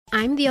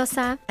I'm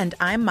Diosa. And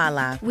I'm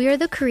Mala. We are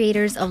the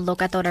creators of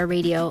Locatora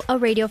Radio, a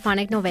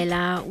radiophonic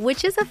novela,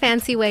 which is a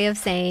fancy way of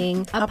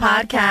saying a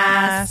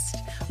podcast.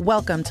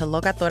 Welcome to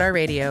Locatora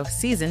Radio,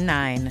 Season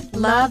 9.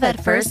 Love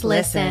at first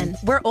listen.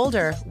 We're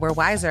older, we're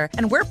wiser,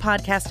 and we're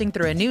podcasting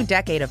through a new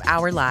decade of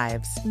our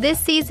lives. This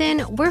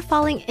season, we're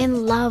falling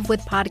in love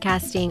with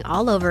podcasting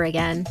all over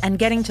again. And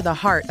getting to the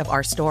heart of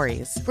our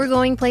stories. We're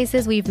going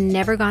places we've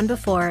never gone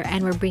before,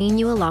 and we're bringing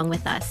you along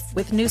with us.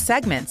 With new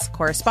segments,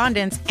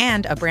 correspondence,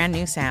 and a brand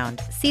new sound.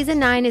 Season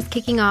 9 is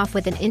kicking off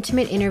with an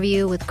intimate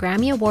interview with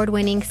Grammy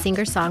Award-winning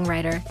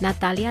singer-songwriter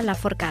Natalia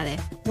Lafourcade.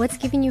 What's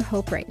giving you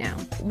hope right now?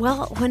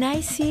 Well, when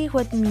I see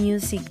what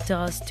music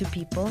does to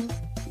people,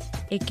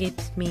 it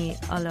gives me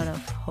a lot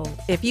of hope.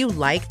 If you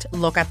liked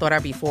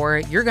Locatora before,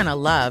 you're going to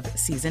love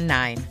Season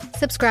 9.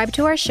 Subscribe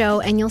to our show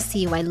and you'll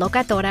see why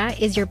Locatora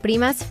is your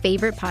prima's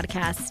favorite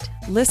podcast.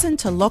 Listen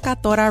to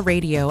Locatora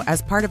Radio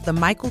as part of the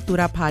My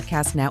Cultura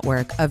Podcast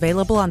Network,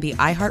 available on the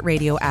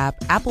iHeartRadio app,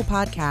 Apple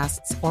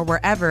Podcasts, or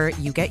wherever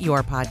you get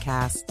your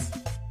podcasts.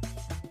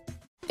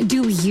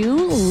 Do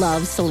you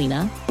love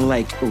Selena?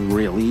 Like,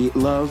 really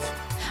love?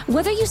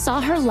 Whether you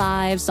saw her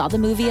live, saw the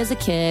movie as a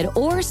kid,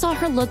 or saw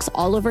her looks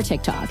all over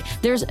TikTok,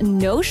 there's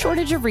no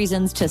shortage of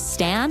reasons to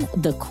stan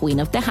the Queen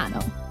of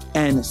Tejano.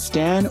 And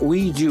Stan,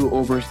 we do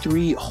over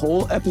 3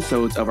 whole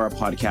episodes of our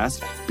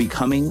podcast,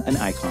 Becoming an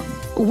Icon.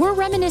 We're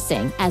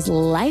reminiscing as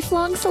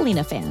lifelong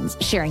Selena fans,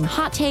 sharing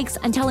hot takes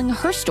and telling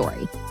her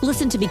story.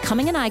 Listen to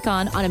Becoming an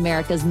Icon on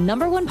America's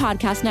 #1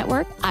 podcast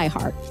network,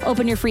 iHeart.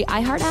 Open your free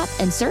iHeart app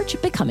and search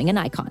Becoming an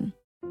Icon.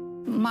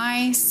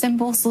 My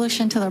simple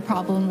solution to the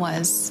problem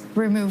was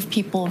remove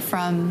people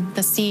from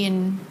the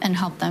scene and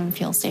help them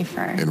feel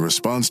safer. In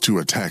response to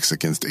attacks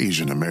against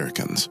Asian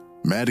Americans,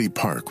 Maddie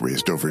Park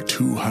raised over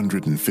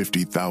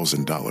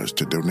 $250,000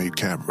 to donate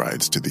cab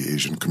rides to the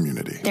Asian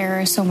community. There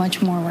is so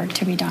much more work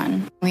to be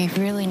done. We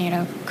really need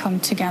to come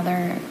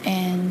together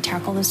and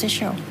tackle this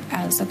issue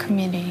as a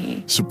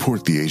community.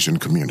 Support the Asian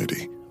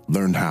community.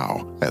 Learn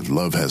how at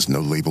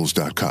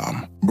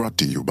lovehasnolabels.com. Brought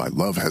to you by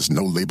Love Has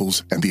No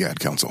Labels and the Ad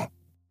Council.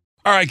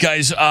 All right,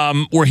 guys,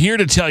 we're here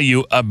to tell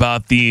you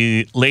about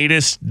the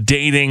latest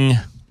dating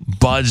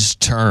buzz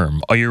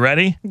term. Are you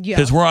ready? Yeah.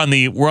 Because we're on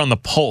the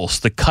pulse,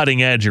 the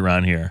cutting edge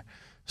around here.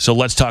 So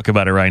let's talk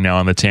about it right now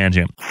on The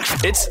Tangent.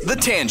 It's The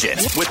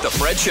Tangent with The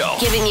Fred Show.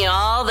 Giving you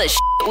all the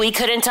we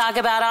couldn't talk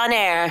about on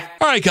air.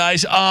 All right,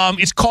 guys,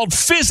 it's called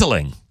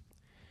fizzling.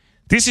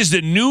 This is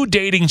the new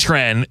dating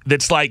trend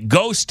that's like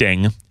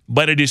ghosting,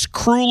 but it is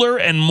crueler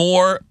and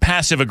more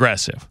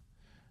passive-aggressive.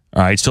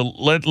 All right, so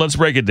let's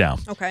break it down.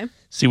 Okay.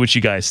 See what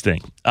you guys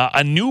think.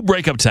 A new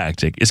breakup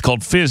tactic is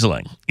called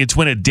fizzling. It's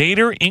when a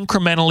dater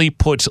incrementally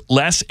puts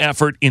less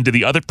effort into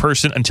the other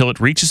person until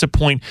it reaches a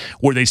point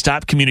where they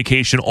stop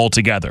communication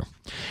altogether.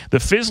 The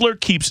fizzler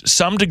keeps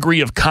some degree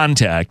of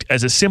contact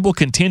as a simple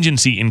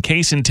contingency in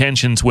case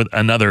intentions with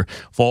another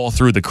fall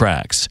through the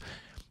cracks.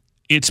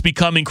 It's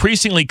become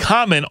increasingly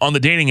common on the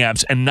dating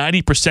apps, and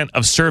 90%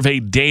 of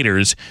surveyed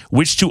daters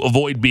wish to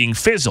avoid being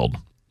fizzled.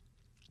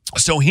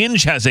 So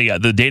Hinge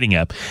the dating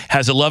app,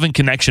 has a love and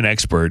connection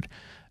expert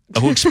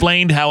who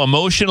explained how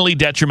emotionally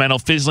detrimental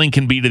fizzling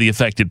can be to the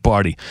affected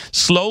party.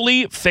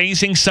 Slowly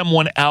phasing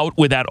someone out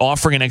without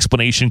offering an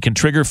explanation can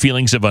trigger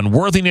feelings of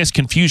unworthiness,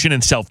 confusion,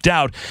 and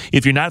self-doubt.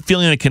 If you're not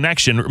feeling the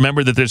connection,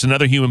 remember that there's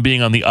another human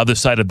being on the other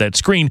side of that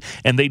screen,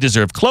 and they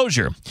deserve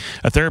closure.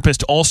 A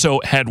therapist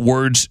also had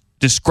words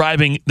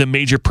describing the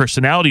major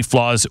personality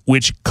flaws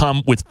which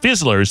come with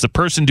fizzlers. The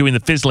person doing the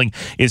fizzling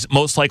is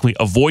most likely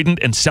avoidant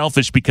and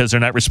selfish because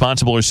they're not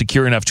responsible or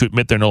secure enough to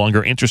admit they're no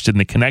longer interested in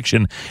the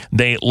connection.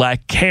 They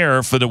lack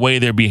care for the way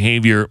their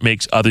behavior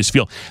makes others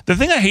feel. The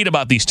thing I hate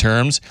about these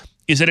terms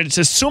is that it's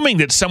assuming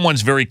that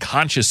someone's very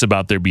conscious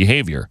about their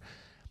behavior.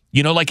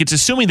 You know, like it's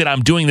assuming that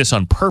I'm doing this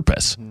on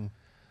purpose.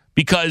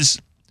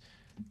 Because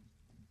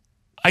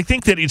I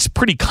think that it's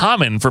pretty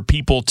common for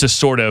people to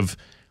sort of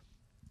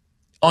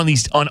on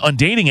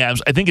dating apps,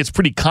 I think it's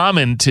pretty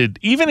common to,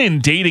 even in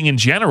dating in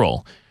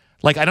general,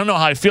 like, I don't know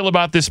how I feel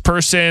about this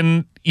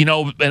person, you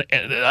know,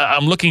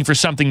 I'm looking for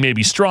something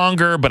maybe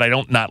stronger, but I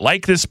don't not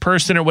like this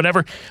person or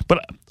whatever.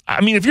 But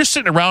I mean, if you're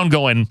sitting around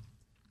going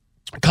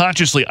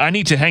consciously, I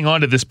need to hang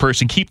on to this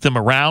person, keep them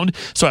around,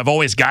 so I've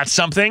always got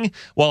something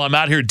while I'm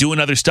out here doing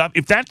other stuff.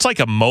 If that's like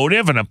a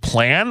motive and a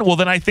plan, well,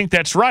 then I think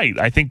that's right.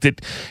 I think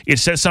that it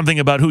says something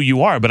about who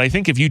you are. But I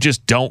think if you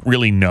just don't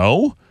really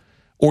know,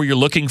 or you're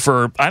looking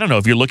for, I don't know,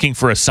 if you're looking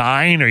for a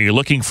sign or you're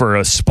looking for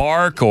a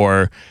spark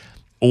or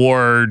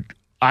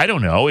I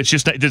don't know, it's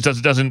just,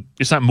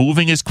 it's not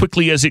moving as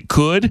quickly as it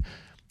could.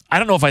 I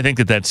don't know if I think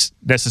that that's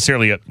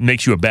necessarily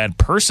makes you a bad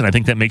person. I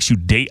think that makes you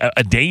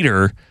a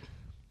dater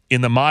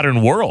in the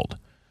modern world.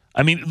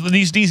 I mean,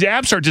 these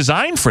apps are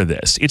designed for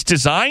this. It's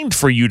designed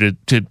for you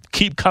to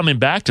keep coming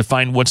back to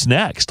find what's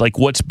next, like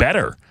what's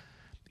better,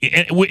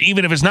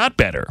 even if it's not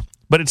better.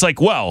 But it's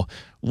like, well,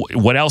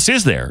 what else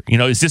is there? You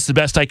know, is this the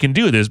best I can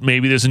do?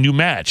 Maybe there's a new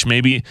match.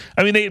 Maybe,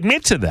 I mean, they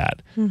admit to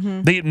that.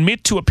 Mm-hmm. They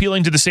admit to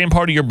appealing to the same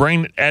part of your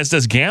brain as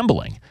does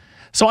gambling.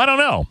 So I don't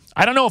know.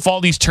 I don't know if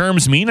all these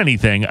terms mean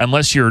anything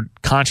unless you're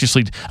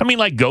consciously. I mean,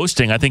 like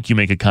ghosting, I think you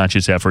make a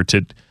conscious effort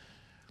to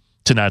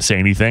not say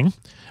anything.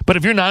 But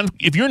if you're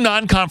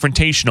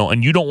non-confrontational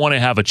and you don't want to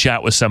have a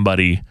chat with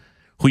somebody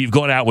who you've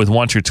gone out with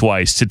once or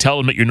twice to tell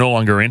them that you're no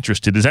longer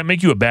interested, does that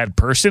make you a bad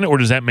person or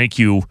does that make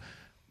you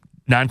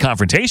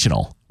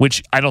non-confrontational,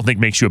 which I don't think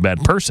makes you a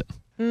bad person?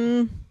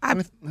 I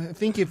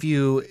think if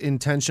you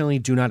intentionally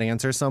do not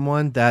answer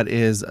someone, that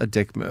is a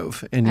dick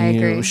move, and I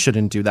you agree.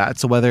 shouldn't do that.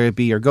 So whether it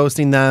be you're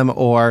ghosting them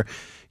or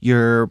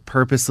you're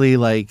purposely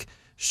like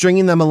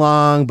stringing them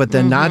along, but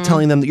then not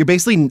telling them that you're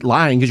basically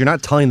lying because you're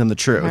not telling them the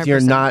truth. 100%. You're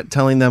not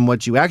telling them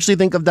what you actually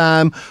think of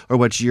them or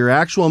what your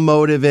actual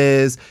motive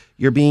is.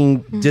 You're being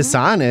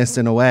dishonest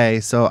in a way.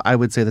 So I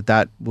would say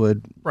that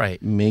would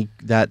make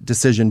that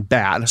decision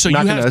bad. So I'm not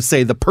you going have- to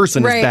say the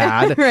person is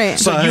bad. Right.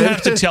 So you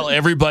have to tell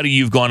everybody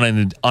you've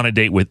gone on a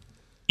date with,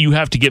 you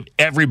have to give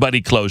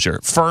everybody closure,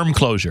 firm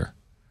closure.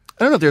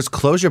 I don't know if there's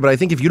closure, but I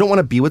think if you don't want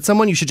to be with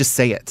someone, you should just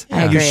say it.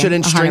 I You agree.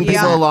 shouldn't string 100%.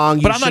 people along.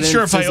 You But I'm not shouldn't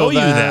sure if I fizzle owe you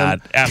them.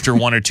 that after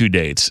one or two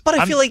dates. But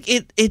I feel like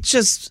it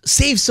just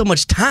saves so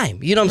much time.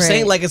 You know what I'm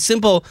saying? Right. Like a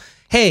simple,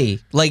 hey,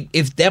 like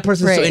if that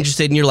person's so Right.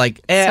 interested and you're like,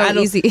 So I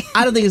don't easy.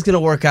 I don't think it's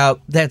gonna work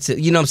out. That's it.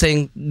 You know what I'm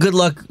saying? Good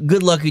luck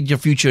with your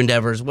future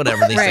endeavors,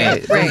 whatever they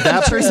say. Right.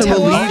 That person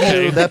will leave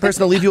you. That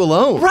person will leave you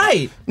alone.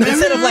 Right.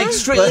 Instead of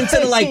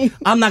like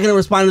I'm not gonna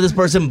respond to this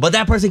person, but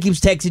that person keeps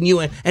texting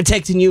you and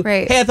texting you,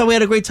 Right. hey, I thought we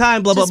had a great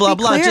time, blah Just blah be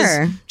blah blah.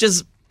 clear.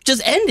 Just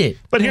end it.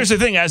 But here's the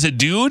thing: as a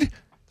dude,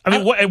 I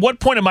mean, at what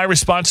point am I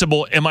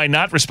responsible? Am I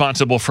not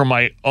responsible for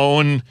my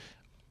own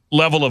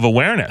level of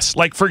awareness?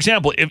 Like, for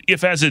example,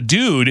 if as a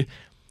dude,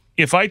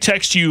 if I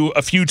text you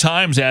a few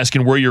times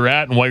asking where you're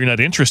at and why you're not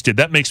interested,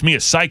 that makes me a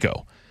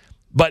psycho.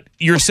 But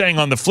you're saying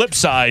on the flip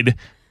side,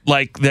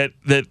 like that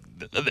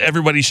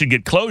everybody should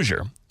get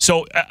closure.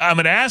 So I'm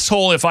an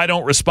asshole if I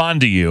don't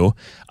respond to you.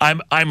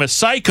 I'm a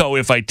psycho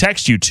if I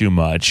text you too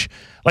much.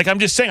 Like, I'm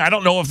just saying, I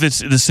don't know if it's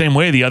the same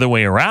way the other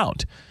way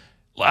around.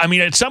 I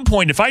mean, at some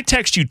point, if I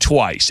text you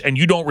twice and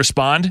you don't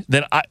respond,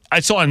 then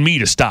it's on me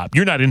to stop.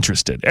 You're not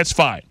interested. That's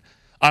fine.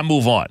 I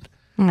move on.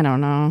 I don't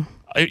know.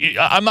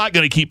 I'm not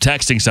going to keep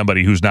texting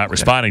somebody who's not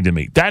responding to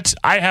me.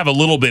 I have a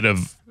little bit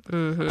of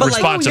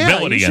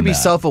responsibility you should in be that.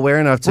 self-aware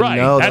enough to Right,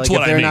 know that that's like,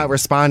 what if I they're mean. not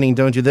responding,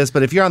 don't do this.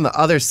 But if you're on the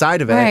other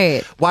side of it,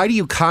 Right. why do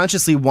you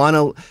consciously want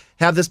to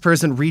have this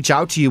person reach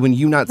out to you when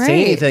you not say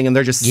Right. anything and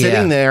they're just Yeah.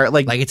 sitting there?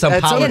 Like it's on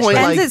at some power point,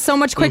 Ends like, it so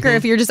much quicker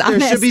if you're just there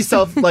honest. should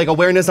be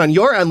awareness on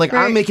your end. Like,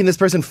 Right. I'm making this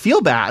person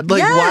feel bad.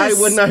 Like, why Yes.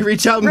 wouldn't I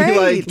reach out and be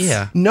Right.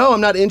 like, no,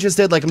 I'm not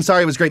interested. Like, I'm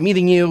sorry, it was great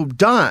meeting you.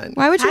 Done.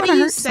 Why would you How want do to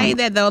you hurt say someone?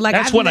 that though? Like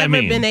That's I've what I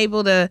never mean. been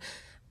able to.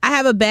 I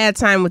have a bad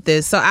time with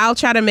this, so I'll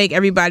try to make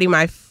everybody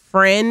my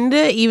friend,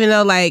 even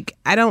though like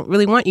I don't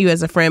really want you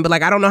as a friend. But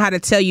like I don't know how to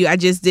tell you I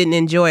just didn't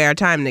enjoy our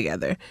time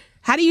together.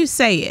 How do you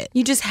say it?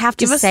 You just have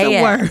to Give us say the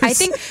it. words. I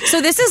think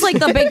so. This is like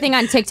the big thing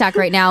on TikTok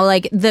right now,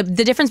 like the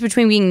difference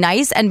between being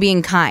nice and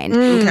being kind.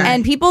 Okay.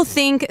 And people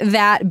think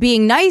that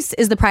being nice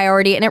is the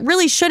priority, and it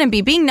really shouldn't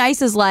be. Being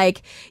nice is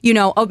like,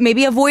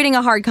 maybe avoiding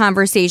a hard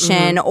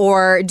conversation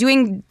or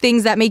doing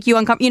things that make you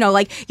uncomfortable.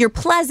 Like you're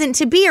pleasant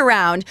to be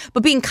around.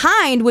 But being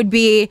kind would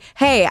be,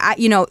 hey,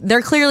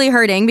 they're clearly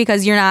hurting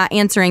because you're not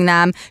answering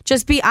them.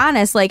 Just be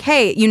honest. Like,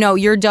 hey,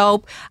 you're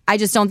dope. I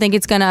just don't think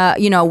it's gonna,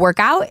 work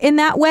out in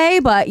that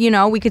way. But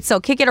we could still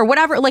kick it or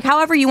whatever, like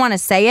however you want to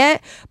say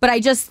it. But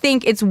I just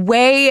think it's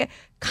way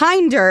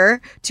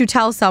kinder to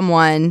tell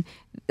someone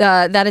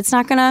that it's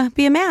not going to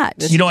be a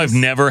match. I've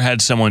never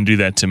had someone do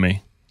that to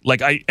me.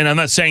 Like and I'm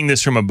not saying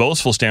this from a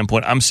boastful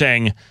standpoint. I'm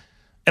saying,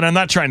 and I'm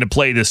not trying to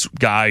play this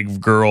guy,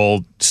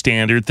 girl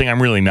standard thing.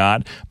 I'm really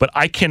not. But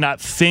I cannot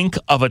think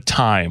of a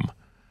time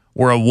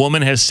where a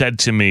woman has said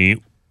to me,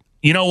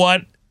 you know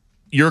what?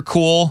 You're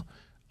cool.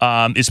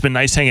 It's been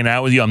nice hanging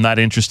out with you. I'm not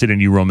interested in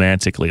you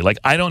romantically. Like,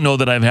 I don't know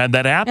that I've had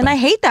that happen. And I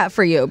hate that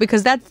for you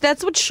because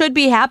that's what should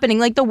be happening.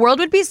 Like the world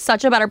would be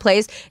such a better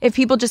place if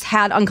people just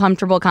had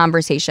uncomfortable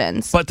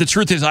conversations. But the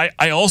truth is,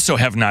 I also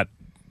have not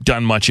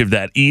done much of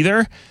that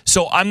either.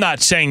 So I'm not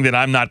saying that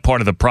I'm not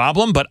part of the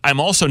problem, but I'm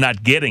also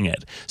not getting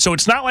it. So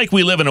it's not like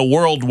we live in a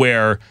world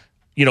where,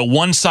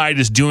 one side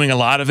is doing a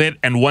lot of it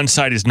and one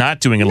side is not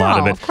doing a lot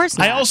of it. Of course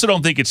not. I also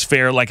don't think it's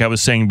fair, like I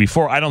was saying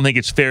before, I don't think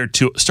it's fair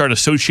to start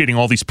associating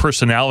all these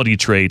personality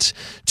traits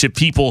to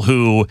people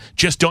who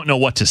just don't know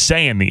what to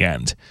say in the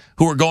end,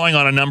 who are going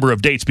on a number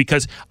of dates.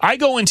 Because I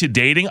go into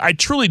dating, I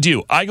truly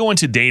do. I go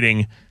into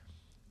dating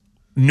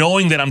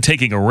knowing that I'm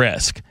taking a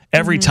risk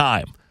every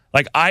time.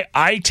 Like,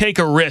 I take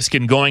a risk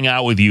in going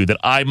out with you that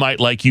I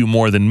might like you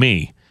more than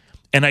me.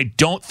 And I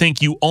don't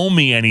think you owe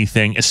me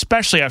anything,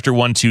 especially after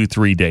 1, 2,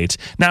 3 dates.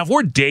 Now, if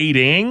we're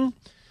dating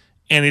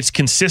and it's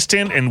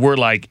consistent and we're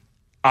like,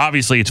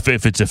 obviously,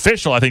 if it's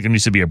official, I think there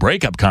needs to be a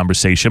breakup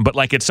conversation. But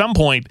like at some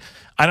point,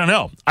 I don't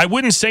know. I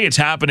wouldn't say it's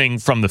happening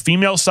from the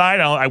female side.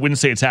 I wouldn't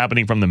say it's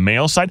happening from the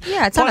male side.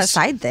 Yeah, it's not a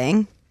side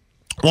thing.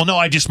 Well, no,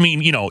 I just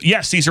mean,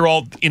 yes, these are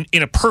all in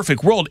a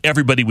perfect world.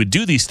 Everybody would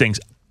do these things.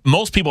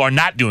 most people are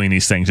not doing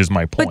these things, is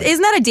my point. But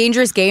isn't that a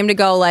dangerous game to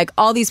go like,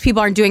 all these people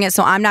aren't doing it,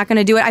 so I'm not going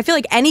to do it? I feel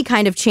like any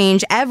kind of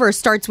change ever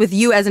starts with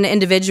you as an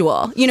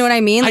individual. You know what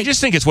I mean? I just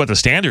think it's what the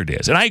standard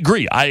is. And I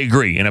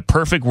agree in a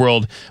perfect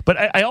world. But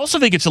I also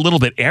think it's a little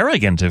bit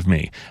arrogant of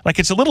me. Like,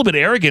 it's a little bit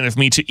arrogant of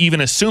me to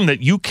even assume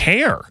that you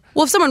care.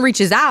 Well, if someone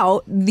reaches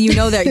out, you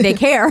know that they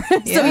care.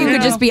 So you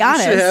could just be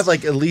honest. You should have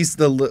like at least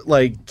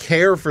the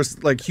care for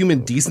like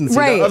human decency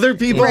to other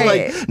people.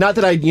 Right. Like, not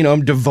that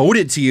I'm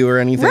devoted to you or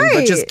anything,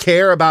 but just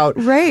care about.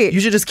 You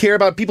should just care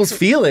about people's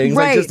feelings,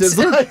 like just as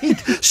like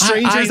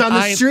strangers on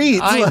the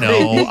streets.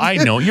 I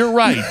know. You're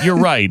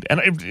right. And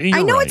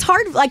I know it's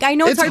hard. Like, I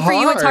know it's hard for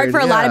you. It's hard for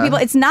a lot of people.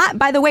 It's not.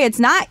 By the way, it's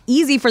not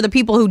easy for the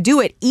people who do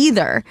it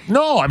either.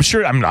 No, I'm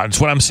sure.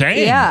 That's what I'm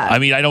saying. Yeah. I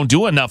mean, I don't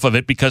do enough of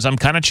it because I'm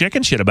kind of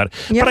chicken shit about it.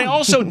 Yeah. But I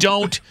also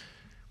don't.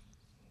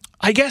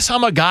 I guess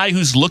I'm a guy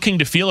who's looking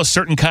to feel a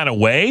certain kind of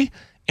way,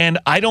 and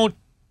I don't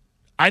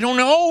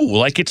know.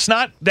 Like, it's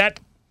not that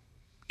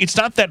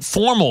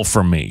formal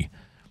for me.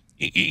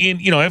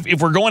 If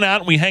we're going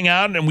out and we hang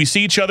out and we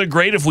see each other,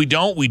 great. If we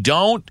don't, we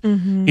don't.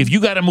 Mm-hmm. If you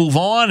got to move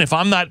on, if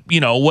I'm not,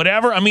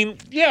 whatever. I mean,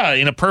 yeah,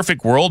 in a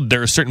perfect world,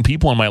 there are certain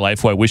people in my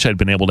life who I wish I'd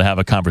been able to have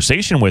a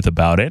conversation with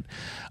about it.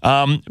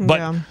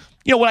 But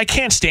what I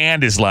can't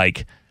stand is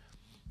like,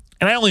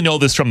 and I only know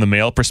this from the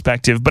male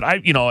perspective, but I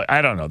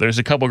don't know. There's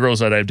a couple girls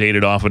that I've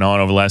dated off and on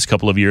over the last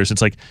couple of years.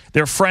 It's like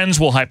their friends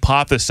will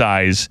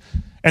hypothesize.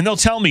 And they'll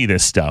tell me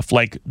this stuff.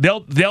 Like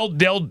they'll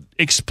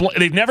explain.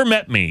 They've never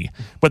met me,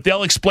 but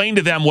they'll explain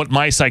to them what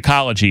my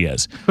psychology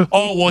is.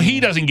 Oh, well, he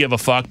doesn't give a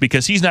fuck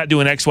because he's not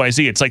doing X, Y,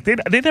 Z. It's like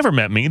they never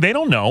met me. They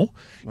don't know.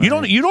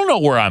 Right. You don't know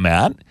where I'm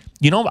at.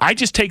 I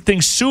just take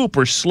things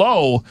super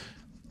slow.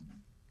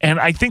 And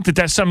I think that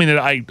that's something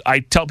that I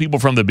tell people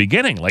from the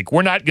beginning. Like,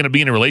 we're not going to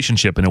be in a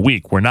relationship in a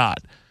week. We're not.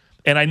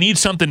 And I need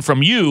something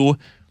from you.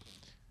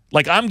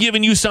 Like, I'm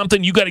giving you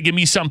something, you got to give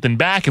me something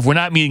back. If we're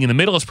not meeting in the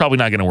middle, it's probably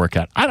not going to work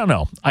out. I don't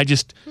know. I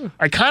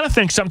kind of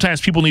think sometimes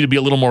people need to be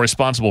a little more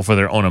responsible for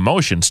their own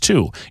emotions,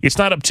 too. It's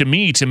not up to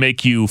me to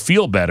make you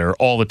feel better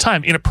all the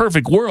time. In a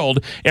perfect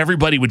world,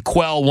 everybody would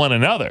quell one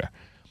another.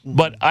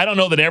 But I don't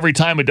know that every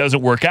time it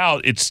doesn't work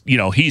out, it's,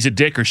 he's a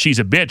dick or she's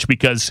a bitch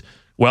because,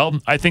 well,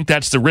 I think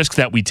that's the risk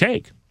that we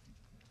take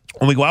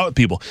when we go out with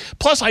people.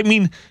 Plus, I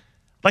mean,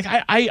 like,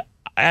 I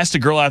asked a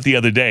girl out the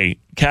other day,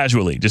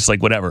 casually, just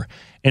like whatever.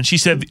 And she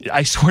said,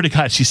 I swear to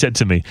God, she said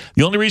to me,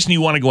 the only reason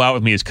you want to go out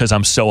with me is because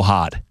I'm so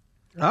hot.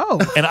 Oh.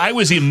 And I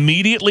was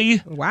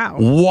immediately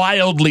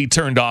wildly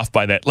turned off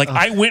by that. Like,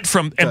 I went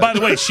from, and by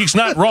the way, she's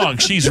not wrong.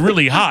 She's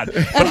really hot.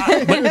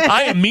 But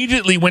I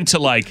immediately went to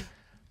like,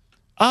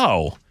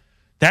 oh,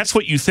 that's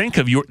what you think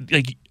of your,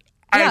 like,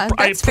 yeah,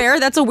 that's fair.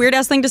 That's a weird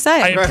ass thing to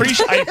say. I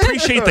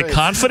appreciate the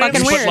confidence,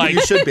 but like,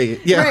 you should be.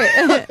 Yeah.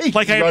 Right.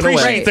 Like, I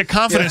appreciate the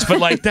confidence, but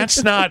like,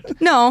 that's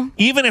not. No.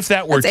 Even if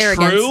that were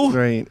true,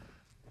 right?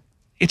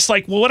 It's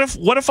like, well,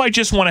 what if I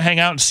just want to hang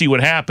out and see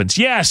what happens?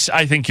 Yes,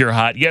 I think you're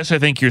hot. Yes, I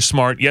think you're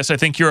smart. Yes, I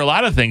think you're a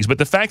lot of things. But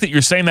the fact that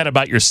you're saying that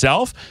about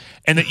yourself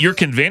and that you're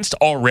convinced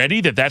already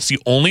that that's the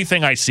only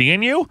thing I see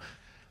in you,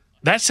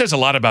 that says a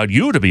lot about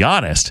you, to be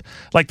honest.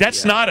 Like,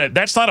 that's not a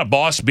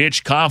boss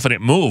bitch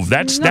confident move.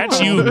 That's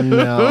you.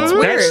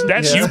 No.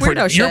 That's you.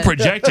 You're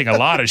projecting a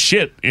lot of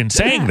shit in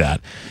saying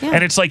that. Yeah.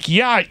 And it's like,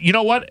 yeah, you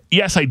know what?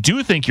 Yes, I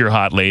do think you're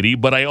hot, lady.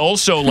 But I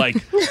also like,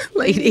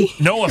 lady.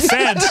 No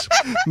offense,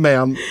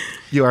 ma'am.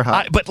 You are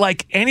hot. But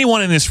like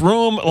anyone in this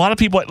room, a lot of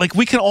people, like,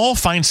 we can all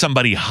find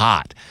somebody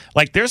hot.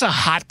 Like, there's a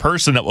hot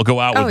person that will go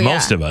out with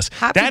most of us.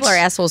 Hot people are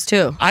assholes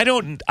too. I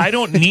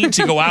don't need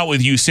to go out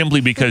with you simply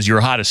because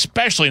you're hot,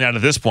 especially not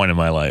at this point in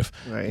my life.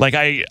 Right. Like,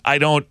 I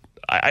don't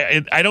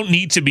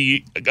need to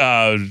be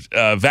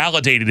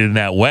validated in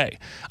that way.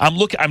 I'm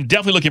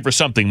definitely looking for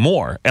something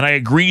more, and I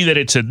agree that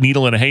it's a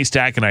needle in a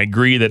haystack, and I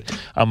agree that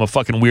I'm a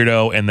fucking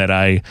weirdo, and that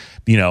I,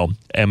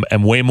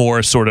 am way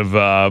more sort of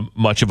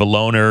much of a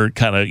loner,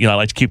 kind of. I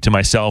like to keep to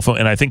myself,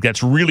 and I think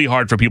that's really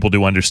hard for people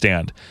to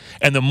understand.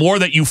 And the more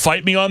that you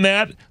fight me on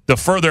that, the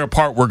further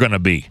apart we're going to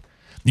be.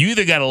 You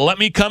either got to let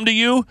me come to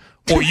you,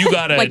 or you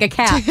got to... like a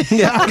cat.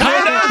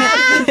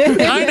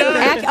 Kind of.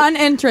 Act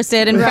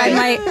uninterested and Fred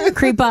might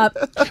creep up.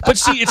 But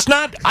see, it's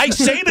not... I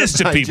say this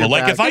to people.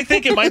 Like, if I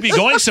think it might be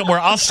going somewhere,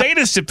 I'll say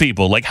this to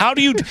people. Like, how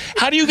do you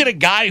get a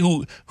guy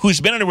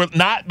who's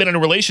not been in a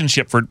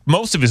relationship for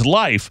most of his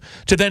life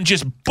to then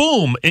just,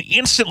 boom,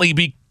 instantly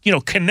be,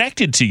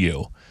 connected to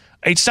you?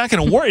 It's not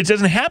going to work. It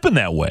doesn't happen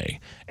that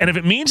way. And if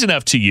it means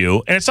enough to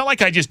you, and it's not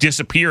like I just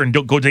disappear and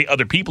don't go date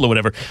other people or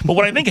whatever, but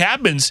what I think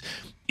happens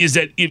is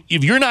that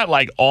if you're not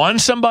like on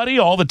somebody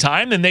all the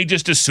time, then they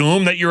just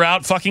assume that you're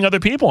out fucking other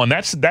people. And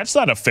that's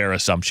not a fair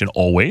assumption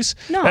always.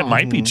 No. That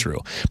might be true.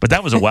 But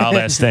that was a wild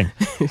ass thing.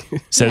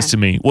 Says to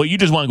me, well, you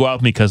just want to go out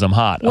with me because I'm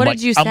hot. What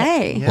did you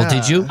say? Well,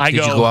 did you? Did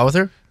you go out with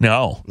her?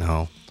 No.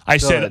 I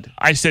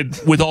said,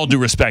 with all due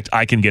respect,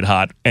 I can get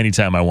hot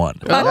anytime I want.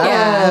 Fuck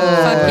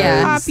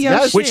yeah. Pop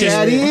your Which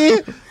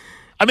shit.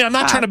 I mean, I'm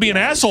not trying to be an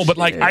asshole, but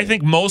like, I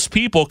think most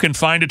people can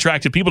find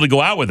attractive people to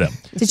go out with them.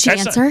 Did she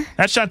answer?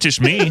 That's not just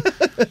me.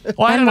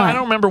 Well, I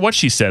don't remember what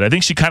she said. I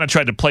think she kind of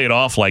tried to play it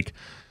off like,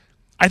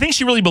 I think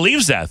she really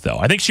believes that, though.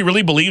 I think she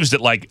really believes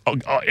that, like,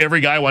 every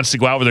guy wants to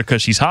go out with her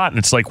because she's hot. And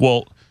it's like,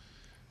 well...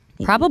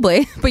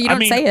 Probably, but you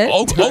don't say it.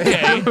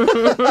 Okay.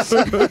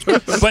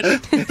 But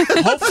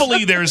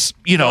hopefully there's,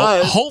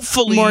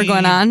 hopefully... More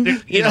going on.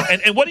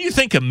 And what do you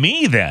think of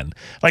me, then?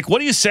 Like,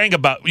 what are you saying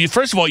about...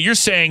 First of all, you're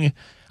saying...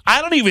 I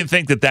don't even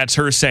think that that's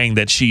her saying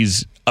that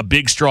she's a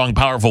big, strong,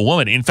 powerful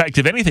woman. In fact,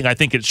 if anything, I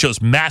think it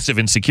shows massive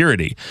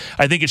insecurity.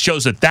 I think it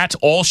shows that that's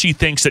all she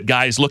thinks that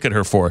guys look at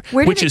her for,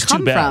 which is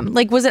too bad. From?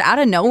 Like, was it out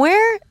of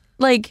nowhere?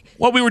 Like,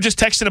 well, we were just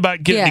texting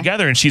about getting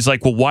together, and she's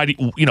like, "Well, why do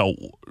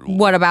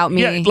what about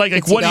me? Yeah,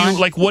 like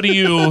what do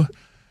you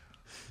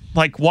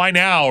like? Why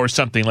now or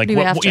something? Like,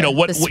 what?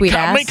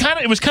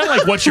 It was kind of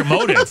like, what's your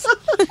motive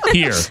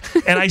here?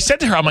 And I said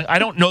to her, I'm like, I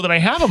don't know that I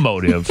have a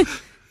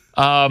motive.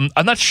 I'm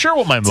not sure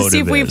what my motive is. To see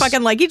if we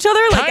fucking like each other,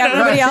 like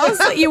everybody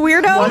else. You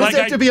weirdo. Why does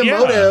it have to be a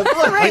motive?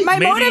 Right, my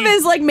motive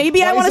is like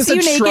maybe I want to see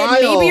you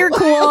naked. Maybe you're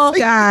cool,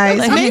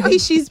 guys. Maybe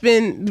she's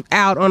been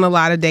out on a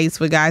lot of dates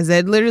with guys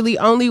that literally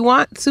only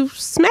want to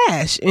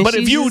smash. But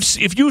if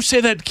you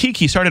say that,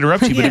 Kiki, sorry to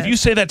interrupt you, but if you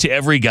say that to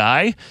every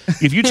guy,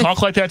 if you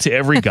talk like that to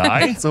every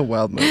guy, it's a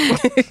wild move.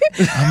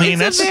 I mean,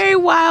 it's a very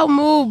wild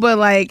move, but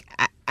like.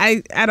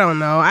 I don't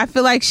know. I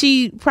feel like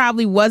she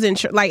probably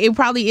wasn't like it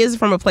probably is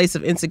from a place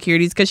of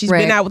insecurities because she's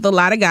been out with a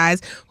lot of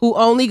guys who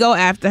only go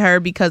after her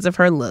because of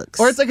her looks.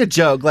 Or it's like a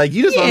joke, like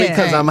you just want me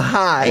because I'm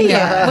high.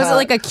 Yeah. Was it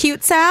like a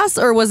cute sass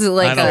or was it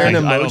like an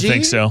emoji? I don't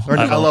think so. Or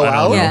an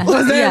LOL? Yeah.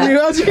 Was that an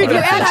emoji? If you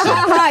add a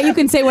ha-ha, you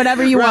can say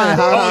whatever you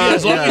want.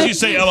 As long as you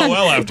say LOL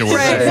afterwards.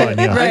 That's fine.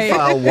 Yeah. I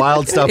file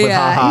wild stuff with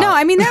ha-ha. No,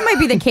 I mean that might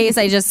be the case.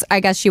 I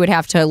guess she would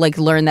have to like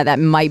learn that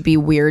might be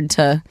weird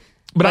to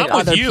but like, I'm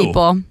with other you.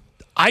 people.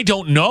 I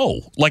don't know.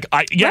 Like,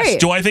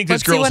 do I think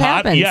this girl's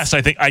hot? Happens. Yes,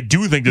 I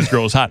do think this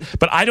girl's hot.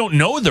 But I don't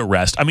know the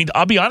rest. I mean,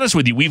 I'll be honest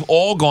with you. We've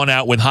all gone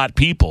out with hot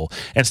people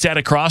and sat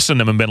across from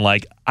them and been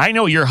like, I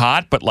know you're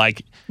hot, but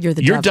like,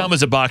 you're dumb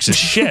as a box of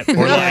shit.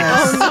 Or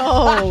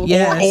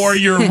like, or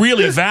you're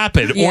really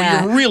vapid, or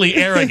you're really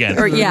arrogant,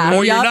 or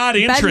you're not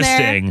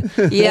interesting,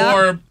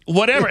 or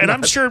whatever. And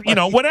I'm sure,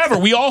 whatever.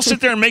 We all sit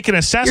there and make an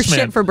assessment. You're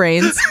shit for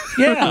brains.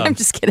 Yeah. I'm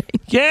just kidding.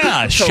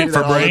 Yeah, shit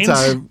for brains.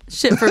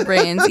 Shit for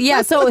brains.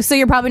 Yeah, so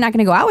you're probably not going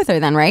to go out with her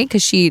then, right?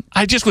 Because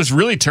I just was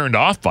really turned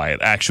off by it,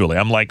 actually.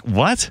 I'm like,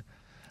 what?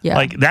 Yeah.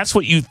 Like, that's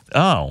what you...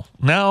 Oh,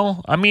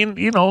 no. I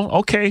mean,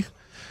 okay.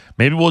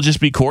 Maybe we'll just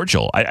be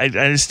cordial. I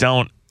just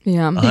don't...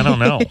 Yeah. I don't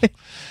know.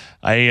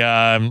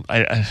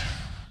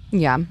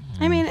 Yeah.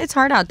 I mean, it's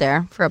hard out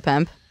there for a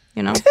pimp,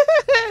 I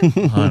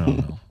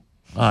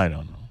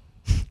don't know.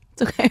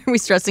 It's okay. Are we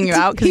stressing you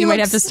out? Because you might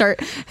have to start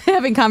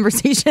having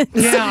conversations.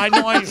 Yeah, I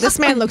know. This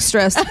man looks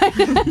stressed.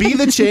 Be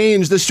the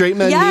change the straight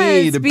men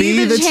need.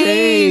 Be the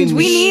change.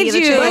 We need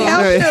you. But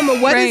help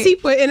him. What does he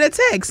put in a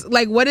text?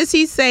 Like, what does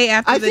he say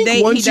after the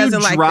date? Once he doesn't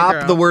you like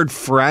drop the word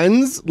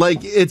friends, like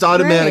it's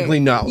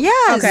automatically no.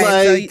 Yes.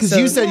 Okay. Because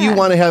you said you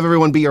want to have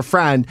everyone be your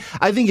friend.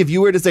 I think if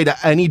you were to say to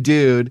any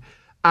dude,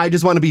 I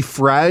just want to be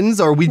friends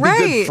or we'd be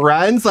good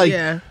friends, like...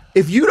 Yeah.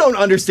 If you don't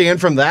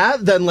understand from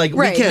that, then like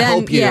we can't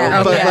help you.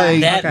 Yeah, but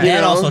like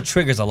that also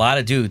triggers a lot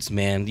of dudes,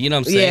 man. You know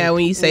what I'm saying? Yeah,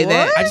 when you say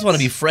that, I just want to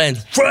be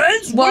friends.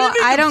 Friends? Well,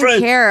 I don't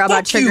care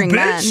about triggering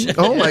men.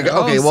 Oh my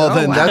god. Okay, well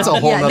then that's a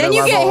whole nother then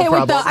you level get hit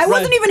with the I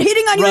wasn't even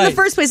hitting on you in the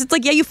first place. It's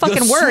like, yeah, you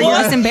fucking were. You're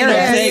just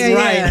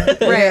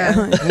embarrassed.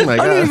 Right. Oh my god.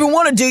 I don't even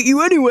want to date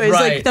you anyways.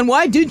 Like, then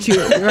why did you?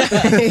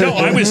 No,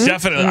 I was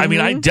definitely. I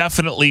mean, I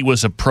definitely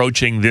was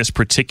approaching this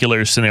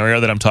particular scenario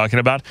that I'm talking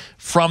about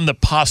from the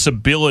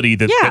possibility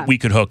that we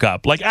could hook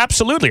up. Like,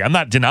 absolutely. I'm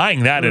not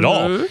denying that at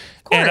all.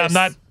 And I'm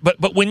not,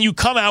 but when you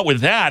come out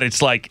with that,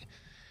 it's like,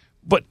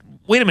 but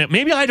wait a minute,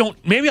 maybe I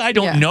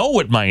don't know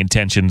what my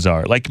intentions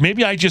are. Like,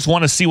 maybe I just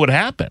want to see what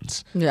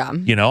happens. Yeah.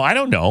 I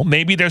don't know.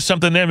 Maybe there's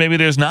something there. Maybe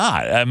there's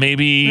not. I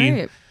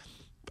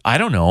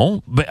don't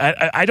know. But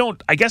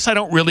I guess I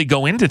don't really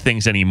go into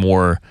things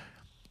anymore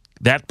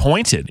that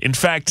pointed. In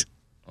fact,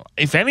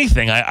 if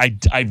anything,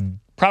 I've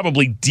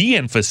probably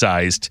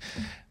de-emphasized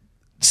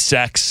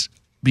sex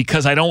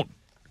because I don't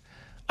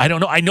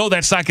know. I know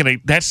that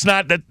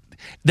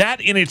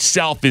in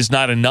itself is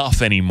not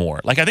enough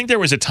anymore. Like, I think there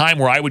was a time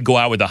where I would go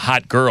out with a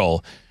hot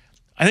girl.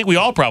 I think we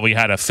all probably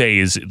had a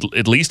phase,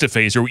 at least a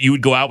phase, where you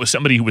would go out with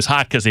somebody who was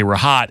hot because they were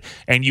hot,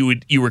 and you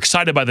were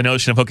excited by the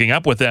notion of hooking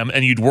up with them,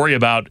 and you'd worry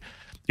about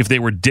if they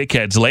were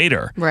dickheads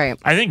later. Right.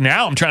 I think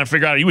now I'm trying to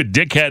figure out, are you a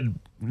dickhead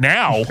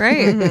now?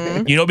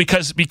 Right.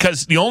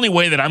 Because the only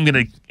way that I'm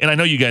going to, and I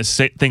know you guys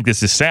think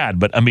this is sad,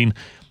 but I mean,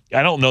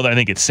 I don't know that I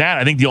think it's sad.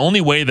 I think the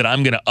only way that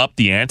I'm going to up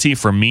the ante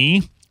for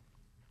me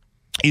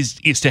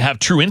is to have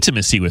true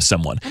intimacy with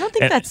someone. I don't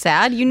think that's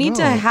sad. You need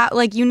to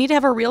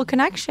have a real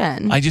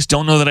connection. I just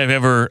don't know that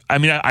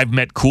I've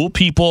met cool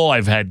people.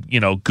 I've had,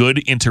 good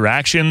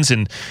interactions,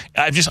 and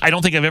I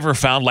don't think I've ever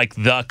found like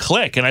the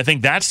click. And I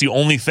think that's the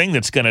only thing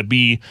that's going to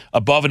be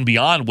above and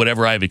beyond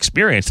whatever I've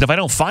experienced. And if I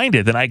don't find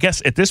it, then I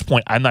guess at this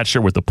point, I'm not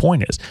sure what the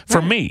point is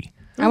for me.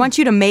 I want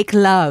you to make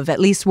love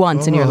at least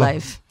once in your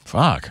life.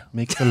 Fuck.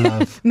 Make the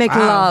love. Make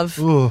love.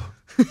 Ooh.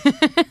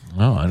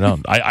 No, I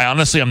don't. I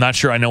honestly, I'm not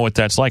sure I know what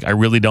that's like. I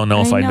really don't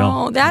know if I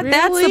know. That's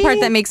the part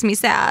that makes me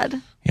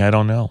sad. Yeah, I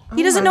don't know.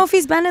 He doesn't know if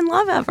he's been in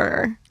love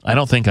ever. I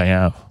don't think I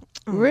have.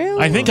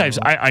 Really? I think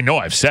I know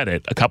I've said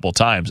it a couple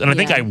times, and I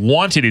think I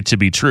wanted it to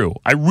be true.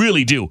 I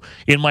really do.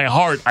 In my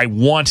heart, I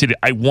wanted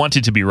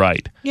to be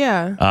right.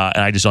 Yeah.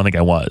 And I just don't think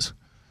I was.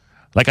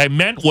 Like I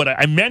meant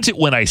it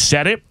when I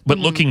said it, but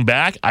looking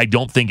back, I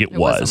don't think it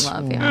was.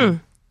 Wasn't love,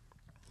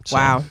 So,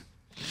 wow.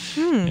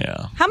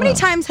 Yeah. How many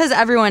times has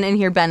everyone in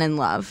here been in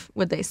love,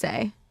 would they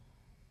say?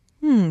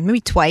 Maybe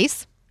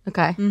twice.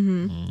 Okay.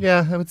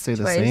 Yeah, I would say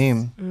the Twice.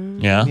 same.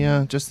 Yeah.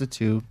 Yeah, just the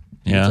two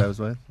Yeah. dudes I was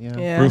with.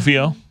 Yeah.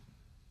 Rufio?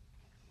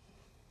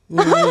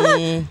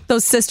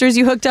 Those sisters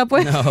you hooked up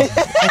with? No.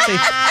 I'd say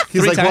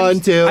He's 3 like, times. 1,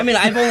 2. I mean,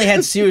 I've only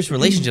had serious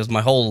relationships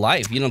my whole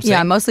life. You know what I'm saying?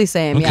 Yeah, mostly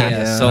same. Okay.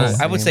 Yeah. So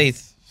I would say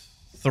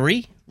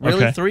 3.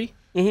 Really? Okay. 3?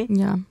 Mm-hmm.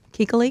 Yeah.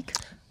 Kikalik?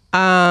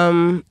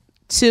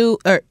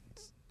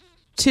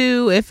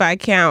 2 if I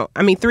count.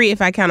 I mean 3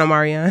 if I count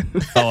Omarion.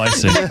 Oh, I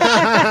see.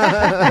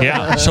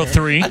 Yeah. So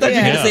 3. I thought you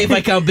were going to say if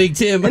I count Big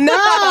Tim. No.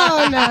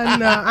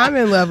 I'm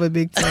in love with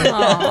Big Tim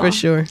for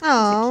sure.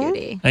 Oh,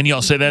 Cutie. And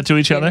y'all say that to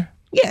each other?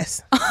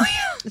 Yes.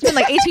 it's been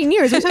like 18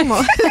 years. What are you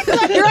talking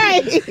about?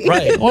 Right.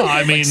 Right. Well,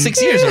 I mean,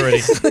 6 years already.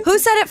 Who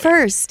said it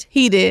first?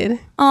 He did.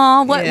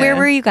 Oh, Yeah. where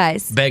were you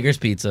guys? Beggar's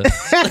Pizza. No,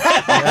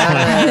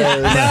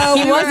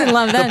 He was in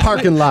love The then.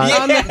 parking lot.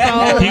 on the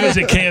phone. he was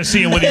at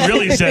KFC, and what he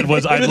really said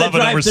was, "I love it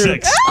number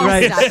 6."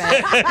 Right.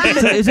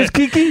 Stop it. Is this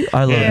Kiki?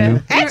 I love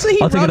you. Actually,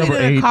 he I'll take wrote it number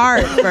in 8. a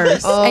card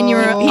first. And you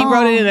were He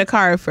wrote it in a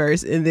card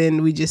first, and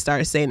then we just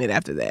started saying it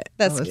after that.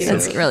 That's cute.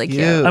 That's really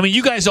cute. I mean,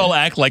 you guys all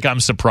act like I'm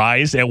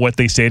surprised at what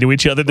they say to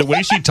each other. The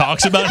way she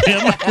talks about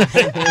him,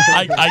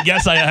 I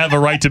guess I have a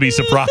right to be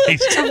surprised.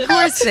 Of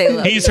course they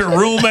love He's her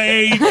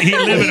roommate. He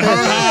live in her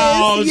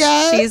house.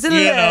 She's in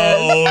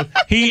love.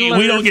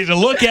 We don't get to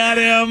look at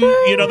him.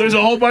 There's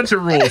a whole bunch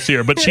of rules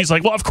here. But she's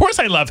like, well, of course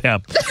I love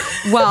him.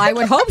 Well, I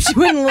would hope she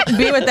wouldn't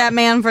be with that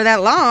man for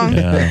that long.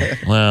 Yeah.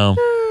 Well.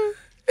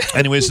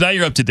 Anyways, now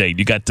you're up to date.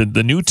 You got the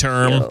new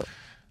term.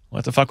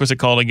 What the fuck was it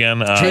called again?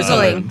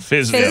 Drizzling.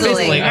 Fizzling.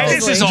 Fizzling.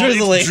 This is all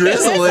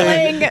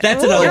Drizzling.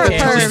 That's another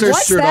tangent.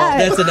 What's that?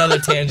 That's another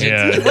tangent.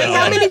 Yeah. Wait,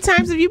 how many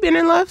times have you been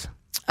in love?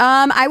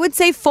 I would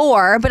say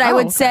 4, but I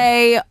would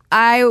say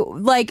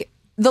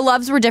the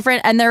loves were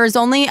different, and there has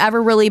only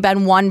ever really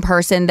been one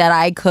person that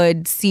I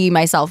could see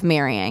myself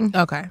marrying.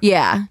 Okay.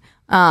 Yeah.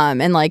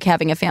 And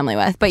having a family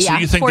with. But yeah. So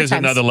you think 4 there's times.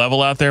 another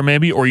level out there,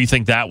 maybe, or you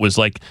think that was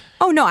like?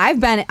 Oh no, I've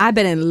been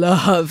in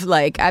love.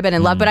 I've been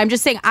in love, but I'm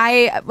just saying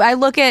I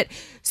look at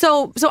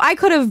so I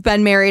could have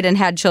been married and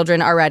had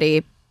children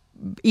already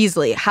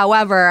easily.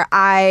 However,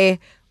 I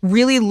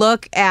really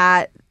look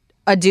at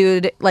a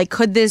dude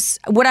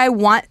would I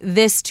want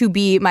this to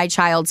be my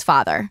child's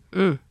father?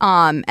 And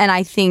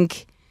I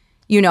think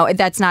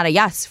that's not a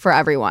yes for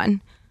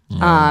everyone.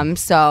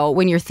 So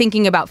when you're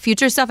thinking about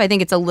future stuff, I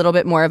think it's a little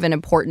bit more of an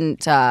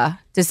important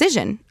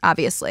decision,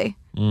 obviously.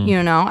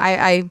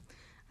 I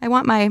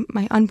want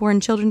my unborn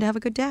children to have a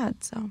good dad.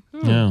 So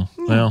Yeah.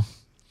 Well,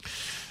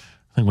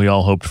 I think we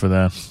all hoped for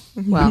that.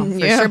 well, for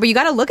sure. But you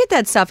got to look at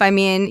that stuff. I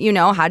mean,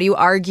 how do you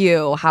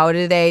argue? How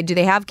do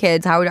they have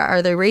kids? How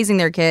are they raising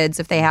their kids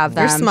if they have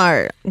them? They're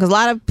smart because a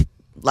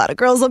lot of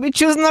girls will be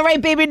choosing the right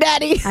baby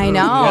daddy. I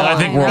know. Well, I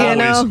think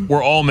know?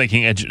 we're all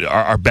making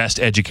our best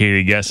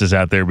educated guesses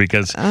out there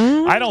because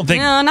I don't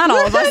think No, not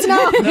all of us.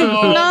 No,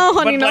 No,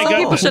 honey, but no. like,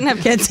 People shouldn't have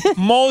kids.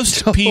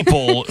 most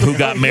people who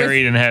got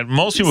married and had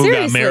most people who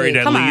got Seriously, married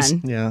at come least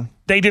on. Yeah.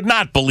 they did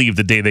not believe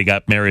the day they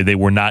got married they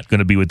were not going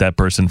to be with that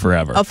person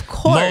forever. Of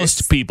course.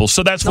 Most people.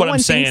 So that's No what I'm one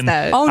thinks saying.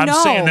 that. Oh, I'm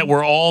no. saying that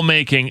we're all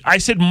making. I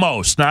said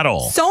most, not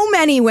all. So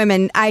many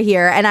women I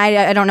hear, and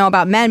I don't know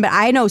about men, but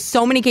I know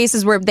so many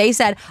cases where they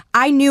said,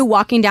 I knew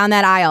walking down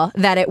that aisle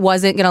that it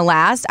wasn't going to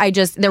last.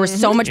 There was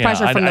so much Yeah,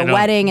 pressure from I the don't-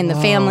 wedding and the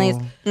families.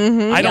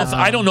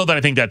 I don't know that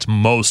I think that's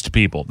most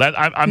people. That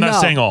I'm not No.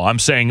 saying all. I'm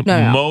saying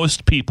No.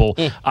 most people.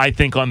 I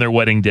think on their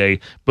wedding day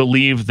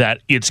believe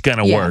that it's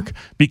gonna Yeah. work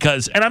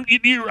because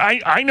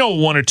I know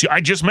one or two. I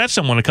just met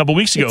someone a couple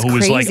weeks ago It's who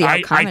was like, crazy how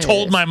I common it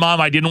told is. my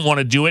mom I didn't want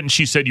to do it, and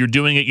she said, "You're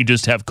doing it. You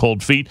just have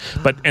cold feet."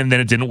 And then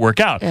it didn't work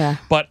out. Yeah.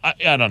 But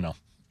I don't know.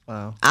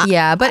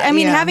 Yeah, but I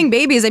mean, yeah. having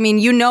babies,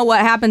 what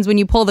happens when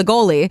you pull the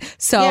goalie.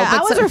 So, Yeah, I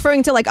but was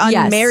referring to Yes.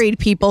 unmarried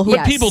people who.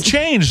 Yes. People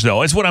change,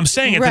 though, is what I'm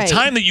saying. At Right. the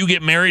time that you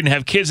get married and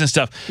have kids and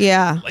stuff,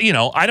 Yeah.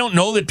 I don't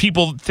know that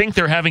people think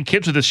they're having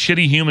kids with a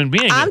shitty human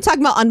being. I'm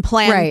talking about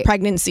unplanned Right.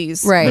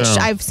 pregnancies, Right. which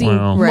Yeah. I've seen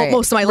Well.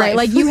 most of my life. Right,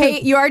 like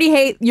you already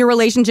hate your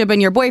relationship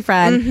and your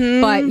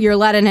boyfriend, but you're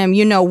letting him,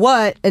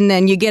 what, and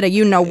then you get a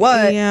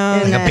what.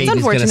 Yeah. and Like a it's baby's going to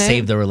unfortunate.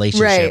 save the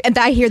relationship. Right, and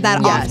I hear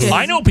that Yes. often.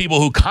 I know people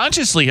who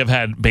consciously have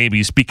had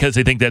babies because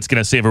they think that's going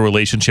to save a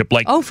relationship.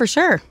 Like, oh, for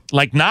sure.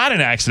 Like not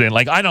an accident.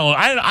 Like I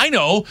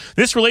know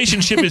this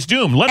relationship is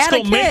doomed. Let's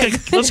go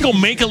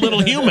make a little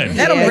human.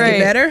 That'll make it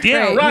better.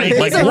 Yeah, right. He's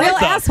Like a what real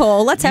the-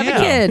 asshole. Let's have a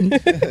kid.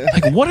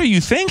 Like what are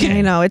you thinking? I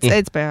know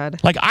it's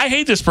bad. Like I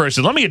hate this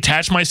person. Let me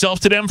attach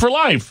myself to them for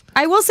life.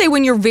 I will say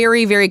when you're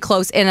very, very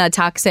close in a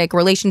toxic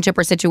relationship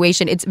or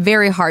situation, it's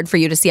very hard for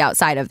you to see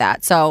outside of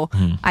that. So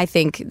I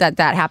think that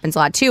happens a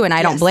lot too. And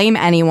I don't blame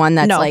anyone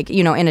that's like,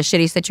 in a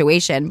shitty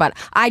situation. But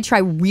I try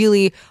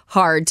really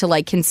hard to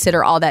like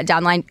consider all that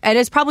down the line. And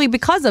it's probably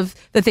because of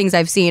the things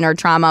I've seen or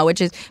trauma,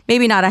 which is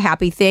maybe not a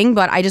happy thing,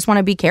 but I just want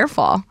to be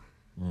careful,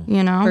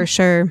 For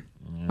sure.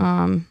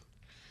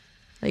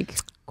 Like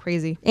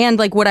crazy. And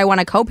like, would I want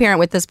to co-parent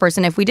with this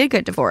person if we did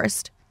get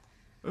divorced?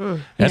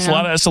 That's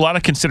a lot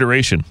of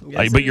consideration.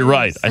 But you're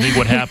right. I think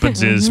what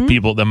happens is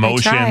people, the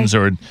emotions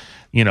or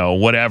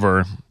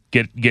whatever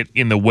get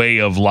in the way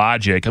of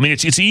logic. I mean,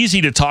 it's easy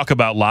to talk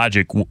about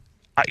logic,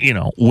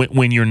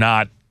 when you're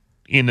not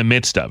in the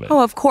midst of it.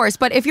 Oh, of course.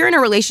 But if you're in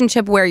a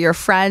relationship where your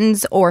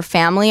friends or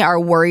family are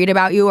worried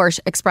about you or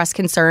express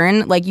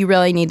concern, like you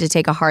really need to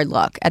take a hard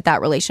look at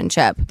that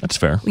relationship. That's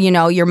fair.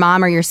 Your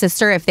mom or your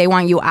sister, if they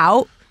want you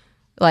out,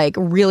 like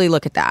really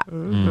look at that.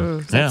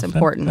 So that's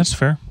important. That's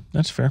fair.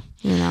 That's fair.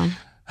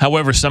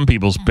 However, some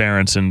people's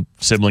parents and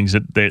siblings,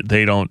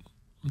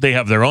 they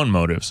have their own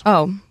motives.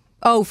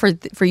 Oh,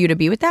 for you to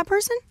be with that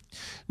person?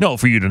 No,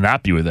 for you to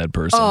not be with that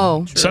person.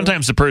 Oh, true.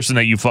 Sometimes the person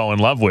that you fall in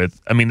love with.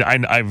 I mean,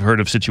 I've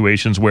heard of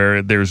situations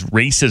where there's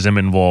racism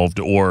involved,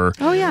 or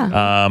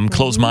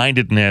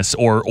closed-mindedness,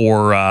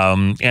 or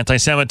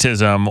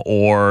anti-Semitism,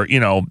 or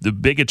the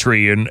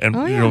bigotry, and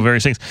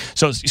various things.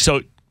 So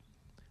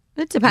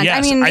it depends.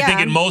 Yes, I think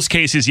in most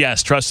cases,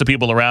 yes, trust the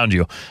people around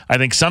you. I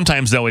think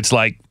sometimes though, it's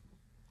like.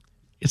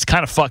 It's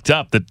kind of fucked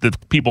up that the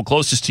people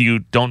closest to you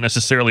don't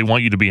necessarily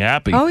want you to be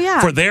happy. Oh,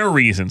 yeah. For their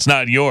reasons,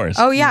 not yours.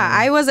 Oh, yeah.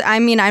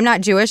 I'm not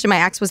Jewish, and my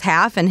ex was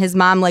half, and his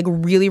mom, like,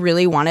 really,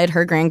 really wanted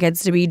her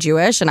grandkids to be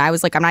Jewish, and I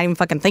was like, I'm not even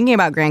fucking thinking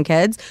about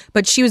grandkids,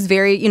 but she was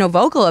very,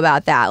 vocal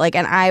about that. Like,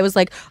 and I was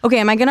like, okay,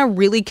 am I going to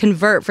really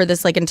convert for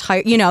this, like,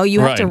 entire, you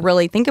have to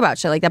really think about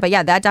shit like that. But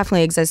yeah, that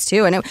definitely exists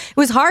too. And it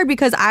was hard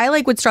because I,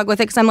 like, would struggle with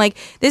it because I'm like,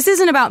 this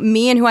isn't about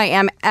me and who I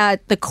am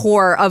at the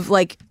core of,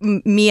 like,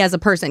 me as a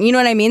person. You know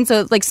what I mean?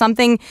 So, like,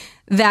 something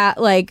that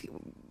like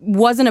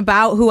wasn't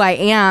about who I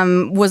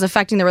am was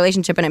affecting the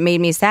relationship, and it made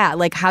me sad.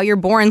 Like how you're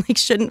born like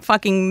shouldn't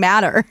fucking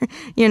matter.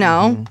 I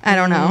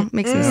don't know.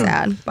 Makes me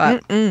sad.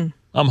 But I'm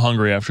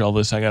hungry after all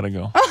this. I gotta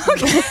go.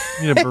 Okay.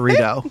 Need a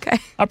burrito. Okay.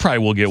 I probably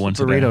will get one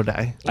today. Burrito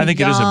day. I think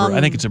it is. I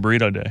think it's a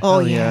burrito day. Oh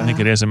yeah. I think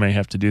it is. I may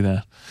have to do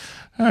that.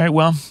 All right.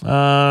 Well,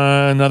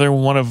 another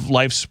one of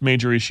life's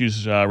major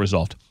issues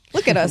resolved.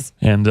 Look at us.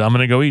 And I'm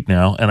going to go eat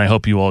now, and I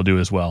hope you all do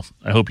as well.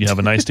 I hope you have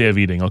a nice day of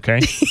eating, okay?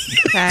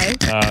 Okay.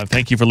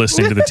 Thank you for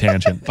listening to The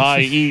Tangent. Bye,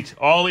 eat.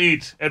 All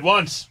eat at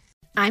once.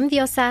 I'm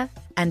Diosa.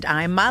 And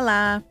I'm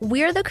Mala.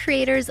 We're the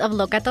creators of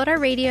Locatora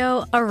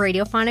Radio, a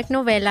radiophonic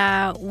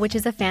novela, which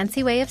is a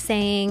fancy way of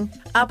saying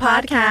a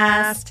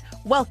podcast.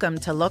 Welcome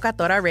to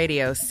Locatora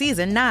Radio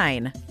Season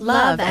 9.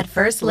 Love at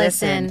First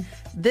Listen.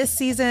 This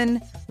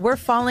season, we're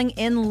falling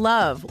in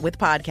love with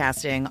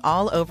podcasting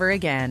all over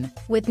again.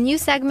 With new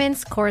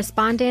segments,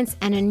 correspondence,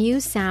 and a new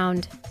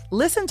sound.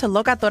 Listen to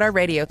Locatora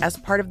Radio as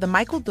part of the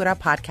My Cultura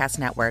Podcast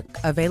Network.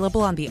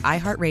 Available on the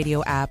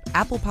iHeartRadio app,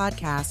 Apple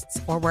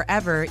Podcasts, or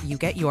wherever you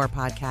get your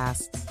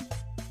podcasts.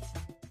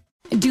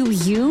 Do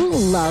you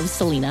love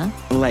Selena?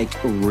 Like,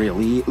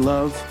 really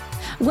love?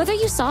 Whether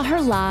you saw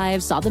her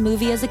live, saw the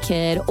movie as a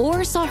kid,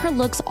 or saw her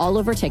looks all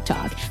over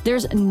TikTok,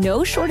 there's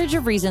no shortage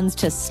of reasons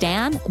to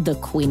stan the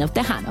Queen of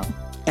Tejano.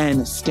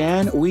 And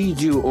Stan, we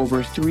do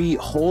over 3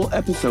 whole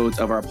episodes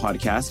of our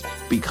podcast,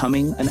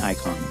 Becoming an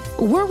Icon.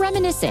 We're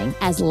reminiscing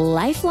as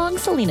lifelong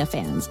Selena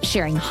fans,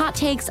 sharing hot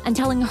takes and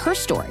telling her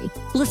story.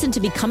 Listen to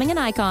Becoming an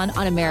Icon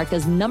on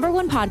America's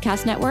 #1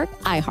 podcast network,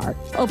 iHeart.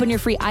 Open your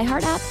free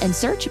iHeart app and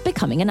search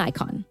Becoming an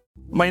Icon.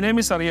 My name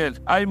is Ariel.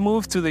 I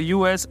moved to the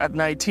U.S. at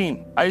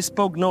 19. I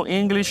spoke no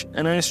English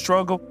and I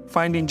struggled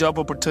finding job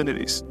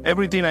opportunities.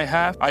 Everything I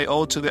have, I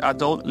owe to the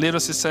Adult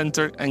Literacy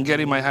Center and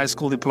getting my high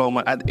school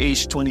diploma at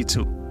age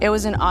 22. It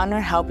was an honor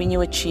helping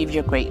you achieve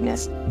your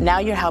greatness. Now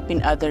you're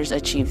helping others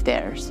achieve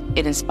theirs.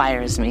 It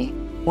inspires me.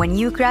 When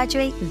you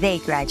graduate, they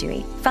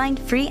graduate. Find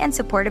free and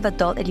supportive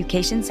adult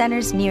education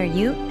centers near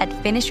you at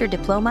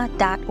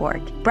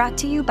finishyourdiploma.org. Brought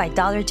to you by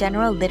Dollar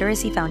General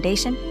Literacy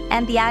Foundation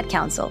and the Ad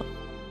Council.